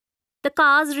 The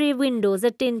car's rear windows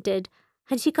are tinted,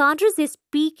 and she can't resist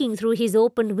peeking through his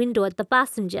open window at the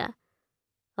passenger.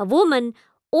 A woman,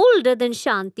 older than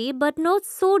Shanti but not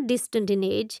so distant in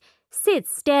age,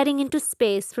 sits staring into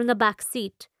space from the back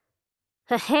seat.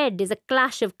 Her head is a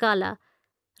clash of colour.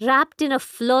 Wrapped in a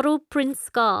floral print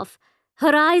scarf,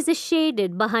 her eyes are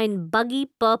shaded behind buggy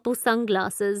purple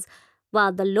sunglasses,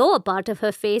 while the lower part of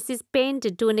her face is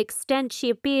painted to an extent she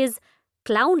appears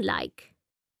clown-like.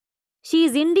 She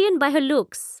is Indian by her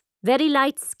looks, very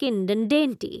light-skinned and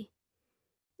dainty.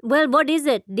 "Well, what is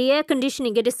it? The air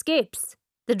conditioning, it escapes,"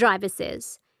 the driver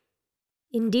says.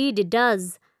 Indeed it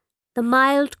does. The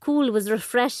mild cool was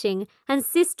refreshing, and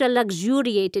Sister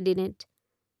luxuriated in it.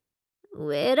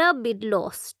 "We're a bit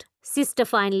lost," Sister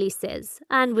finally says,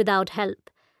 and without help.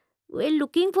 "We're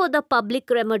looking for the public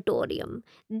crematorium,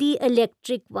 the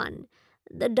electric one.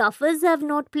 The duffers have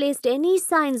not placed any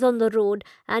signs on the road,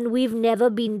 and we've never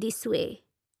been this way."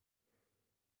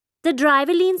 The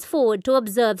driver leans forward to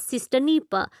observe Sister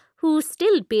Nipa, who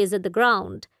still peers at the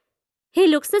ground. He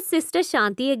looks at Sister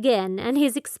Shanti again, and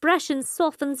his expression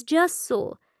softens just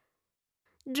so.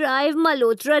 "Drive,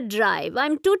 Malhotra, drive.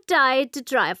 I'm too tired to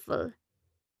trifle."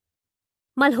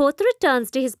 Malhotra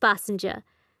turns to his passenger.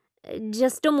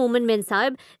 "Just a moment,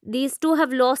 Mensahib. These two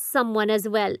have lost someone as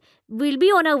well. We'll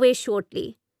be on our way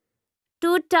shortly."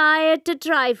 "Too tired to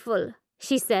trifle,"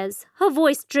 she says, her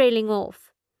voice trailing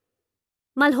off.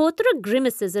 Malhotra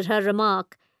grimaces at her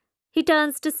remark. He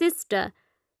turns to Sister.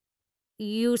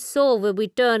 "You saw where we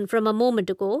turned from a moment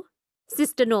ago?"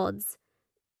 Sister nods.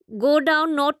 "Go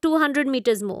down not 200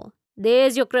 meters more.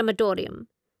 There's your crematorium."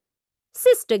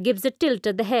 Sister gives a tilt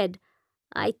of the head.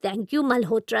 "I thank you,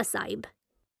 Malhotra Sahib."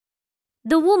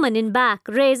 The woman in back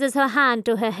raises her hand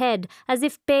to her head as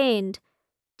if pained.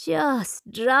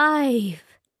 "Just drive."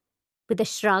 With a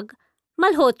shrug,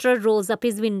 Malhotra rolls up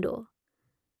his window.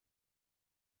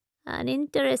 "An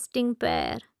interesting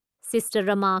pair," Sister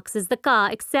remarks as the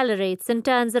car accelerates and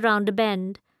turns around a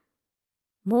bend.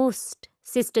 "Most,"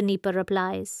 Sister Nipa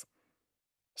replies.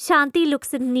 Shanti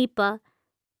looks at Nipa.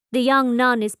 The young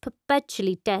nun is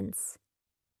perpetually tense.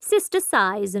 Sister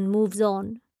sighs and moves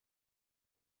on.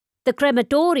 The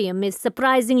crematorium is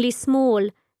surprisingly small,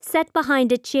 set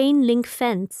behind a chain-link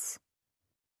fence.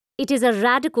 It is a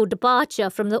radical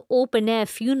departure from the open-air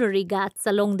funerary ghats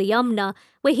along the Yamuna,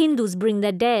 where Hindus bring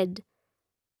their dead.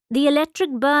 The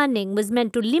electric burning was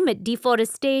meant to limit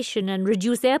deforestation and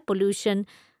reduce air pollution,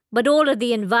 but all of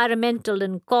the environmental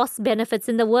and cost benefits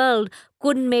in the world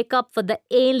couldn't make up for the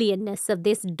alienness of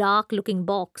this dark-looking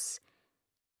box.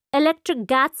 Electric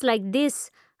ghats like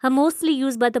this are mostly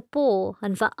used by the poor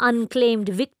and for unclaimed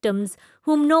victims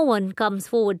whom no one comes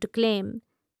forward to claim.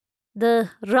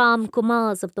 The Ram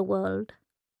Kumars of the world.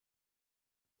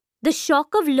 The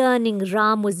shock of learning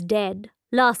Ram was dead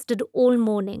lasted all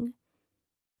morning.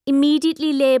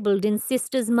 Immediately labelled in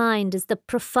Sister's mind as the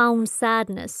profound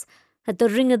sadness, at the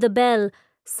ring of the bell,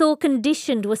 so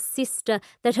conditioned was Sister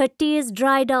that her tears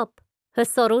dried up, her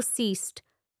sorrow ceased,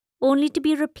 only to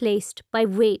be replaced by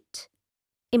weight,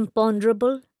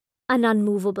 imponderable and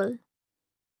unmovable.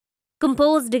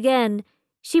 Composed again,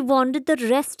 she wandered the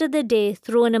rest of the day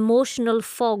through an emotional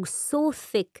fog so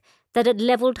thick that it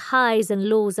levelled highs and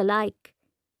lows alike.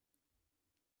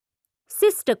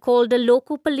 Sister called a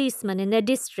local policeman in their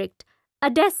district, a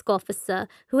desk officer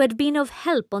who had been of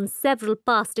help on several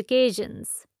past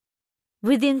occasions.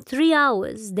 Within 3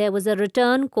 hours, there was a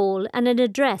return call and an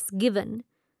address given.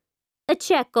 A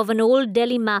check of an old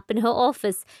Delhi map in her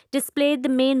office displayed the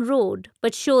main road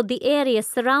but showed the area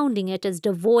surrounding it as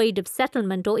devoid of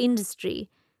settlement or industry.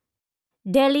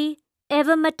 Delhi,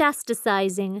 ever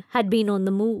metastasizing, had been on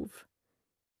the move.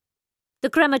 The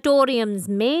crematorium's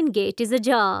main gate is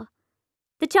ajar.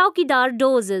 The chowkidar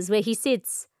dozes where he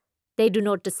sits. They do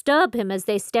not disturb him as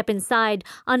they step inside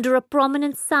under a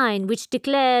prominent sign which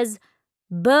declares,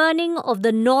 "Burning of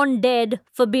the non-dead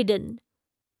forbidden."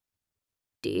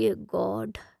 "Dear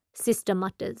God," Sister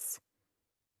mutters.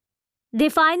 They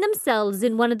find themselves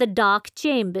in one of the dark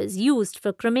chambers used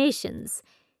for cremations.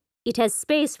 It has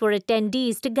space for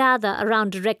attendees to gather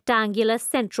around a rectangular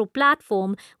central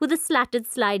platform with a slatted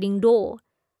sliding door.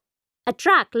 A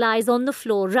track lies on the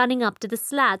floor running up to the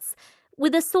slats,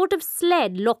 with a sort of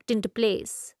sled locked into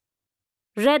place.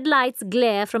 Red lights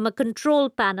glare from a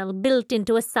control panel built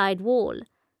into a side wall.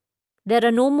 There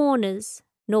are no mourners,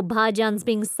 no bhajans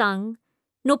being sung,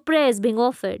 no prayers being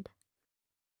offered.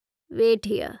 "Wait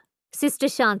here," Sister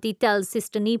Shanti tells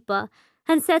Sister Nipa,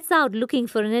 and sets out looking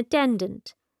for an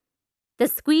attendant. The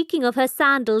squeaking of her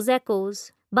sandals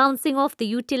echoes, bouncing off the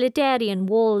utilitarian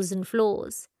walls and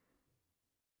floors.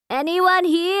 "Anyone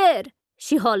here?"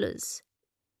 she hollers.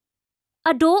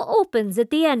 A door opens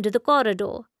at the end of the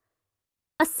corridor.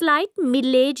 A slight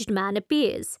middle-aged man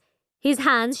appears, his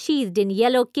hands sheathed in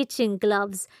yellow kitchen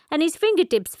gloves and his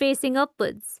fingertips facing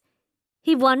upwards.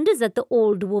 He wonders at the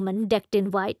old woman decked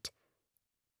in white.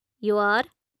 "You are?"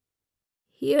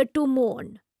 "Here to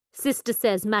mourn," Sister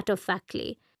says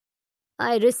matter-of-factly.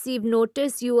 "I received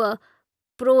notice you were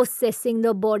processing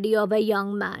the body of a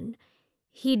young man.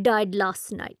 He died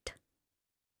last night."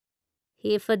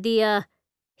 "Here for the,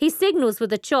 He signals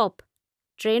with a chop.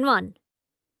 "Train one?"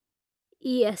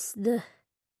 "Yes, the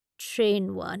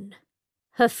train one."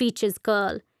 Her features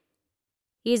curl.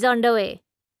 "He's underway."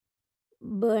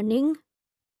 "Burning?"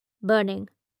 "Burning."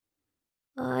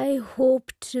 "I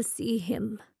hoped to see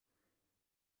him."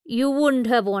 "You wouldn't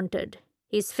have wanted.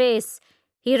 His face,"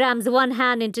 he rams one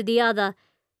hand into the other.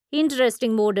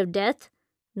 "Interesting mode of death.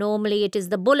 Normally it is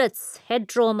the bullets, head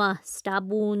trauma,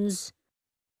 stab wounds."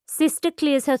 Sister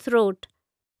clears her throat.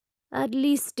 "At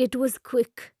least it was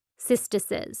quick," Sister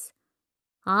says.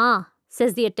 "Ah,"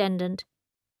 says the attendant.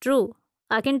 "True,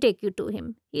 I can take you to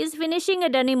him. He is finishing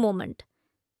at any moment."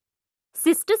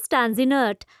 Sister stands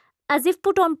inert, as if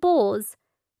put on pause.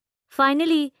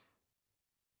 Finally,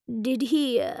 "Did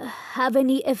he have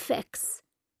any effects?"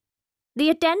 The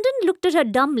attendant looked at her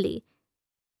dumbly.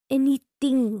 "Any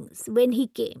things when he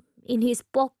came? In his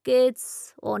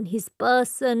pockets? On his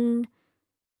person?"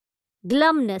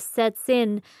 Glumness sets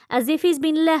in, as if he's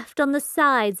been left on the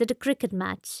sides at a cricket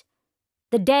match.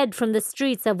 "The dead from the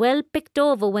streets are well picked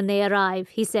over when they arrive,"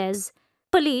 he says.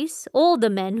 "Police, all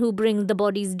the men who bring the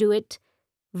bodies do it.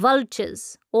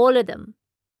 Vultures, all of them.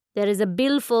 There is a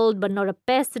billfold but not a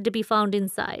pest to be found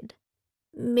inside."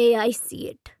 "May I see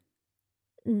it?"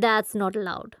 "That's not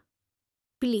allowed."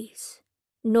 "Please."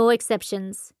 "No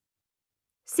exceptions."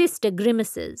 Sister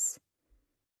grimaces.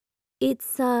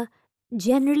 "It's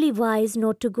generally wise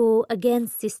not to go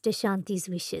against Sister Shanti's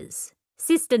wishes,"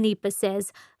 Sister Nipa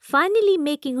says, finally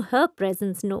making her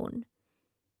presence known.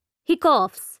 He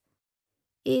coughs.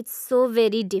 "It's so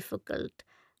very difficult.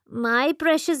 My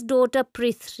precious daughter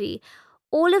Prithri,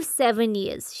 all of 7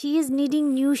 years, she is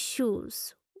needing new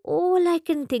shoes. All I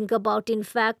can think about, in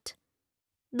fact."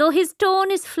 Though his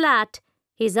tone is flat,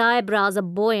 his eyebrows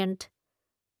are buoyant.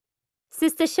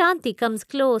 Sister Shanti comes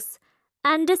close,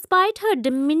 and despite her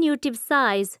diminutive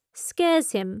size,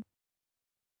 scares him.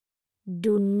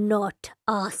 "Do not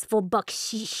ask for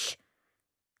bakshish.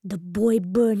 The boy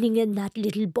burning in that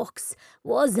little box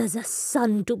was as a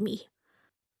son to me.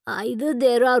 Either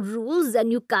there are rules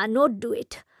and you cannot do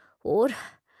it, or,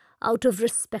 out of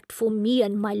respect for me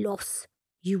and my loss,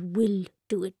 you will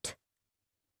do it."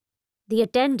 The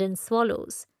attendant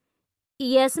swallows.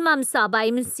 "Yes, Ma'am Sab,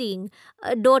 I'm seeing.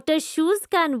 Daughter's shoes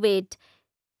can wait."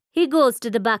 He goes to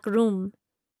the back room.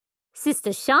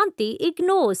 Sister Shanti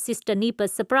ignores Sister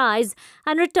Nipa's surprise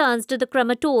and returns to the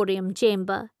crematorium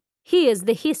chamber. Hears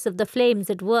the hiss of the flames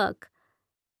at work.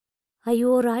 "Are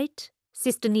you all right?"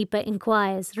 Sister Nipa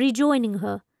inquires, rejoining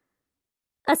her.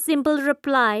 A simple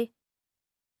reply.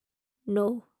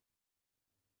 "No."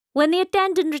 When the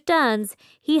attendant returns,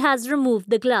 he has removed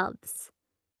the gloves.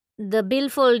 "The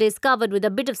billfold is covered with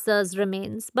a bit of Sir's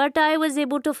remains, but I was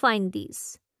able to find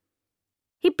these."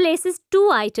 He places 2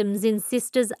 items in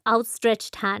Sister's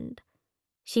outstretched hand.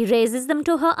 She raises them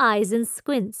to her eyes and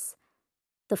squints.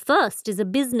 The first is a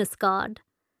business card.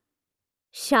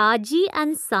 Shahji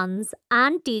and Sons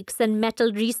Antiques and Metal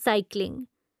Recycling,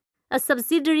 a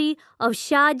subsidiary of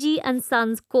Shahji and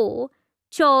Sons Co.,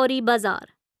 Chauri Bazar.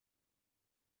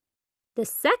 The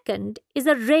second is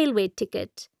a railway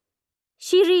ticket.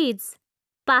 She reads,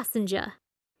 "Passenger,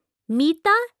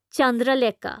 Meeta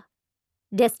Chandralekha,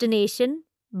 destination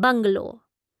Bangalore."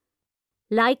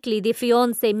 Likely the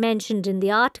fiancé mentioned in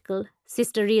the article,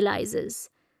 Sister realizes.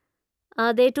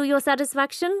 Are they to your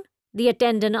satisfaction? The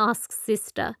attendant asks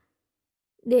Sister.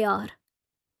 They are.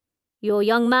 Your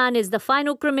young man is the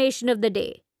final cremation of the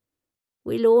day.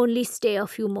 We'll only stay a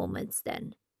few moments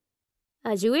then.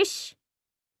 As you wish.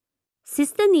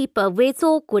 Sister Nipa waits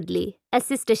awkwardly as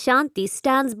Sister Shanti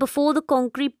stands before the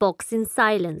concrete box in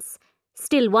silence,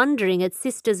 still wondering at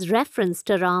Sister's reference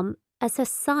to Ram as her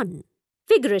son.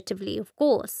 Figuratively, of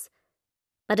course.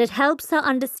 But it helps her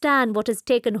understand what has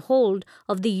taken hold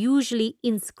of the usually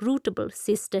inscrutable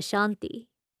Sister Shanti.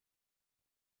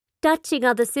 Touching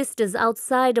other sisters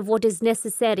outside of what is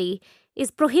necessary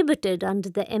is prohibited under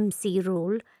the MC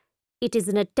rule. It is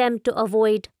an attempt to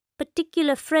avoid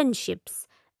particular friendships,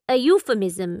 a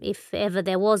euphemism if ever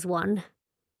there was one.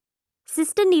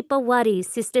 Sister Nipa worries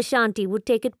Sister Shanti would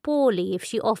take it poorly if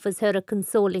she offers her a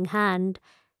consoling hand.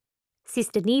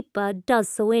 Sister Nipa does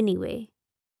so anyway.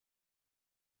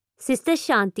 Sister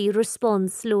Shanti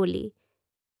responds slowly.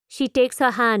 She takes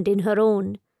her hand in her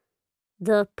own.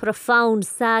 The profound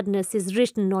sadness is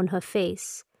written on her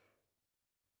face.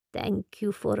 Thank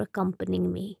you for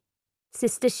accompanying me,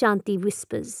 Sister Shanti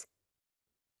whispers.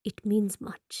 It means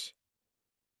much.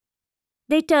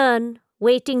 They turn,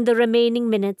 waiting the remaining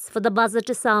minutes for the buzzer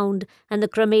to sound and the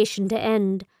cremation to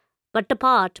end, but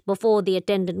depart before the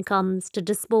attendant comes to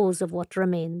dispose of what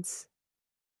remains.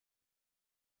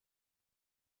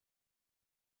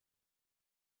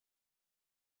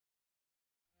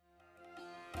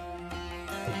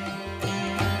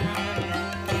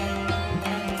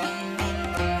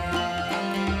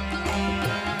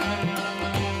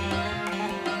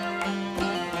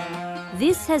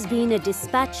 This has been a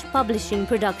Dispatch Publishing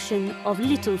production of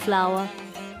Little Flower,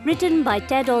 written by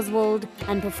Ted Oswald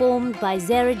and performed by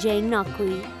Zara Jane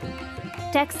Naqvi.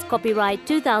 Text copyright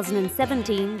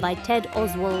 2017 by Ted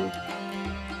Oswald.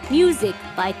 Music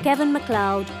by Kevin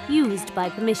MacLeod, used by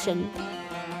permission.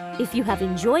 If you have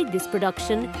enjoyed this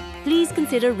production, please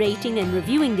consider rating and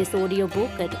reviewing this audiobook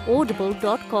at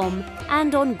audible.com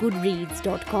and on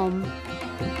goodreads.com.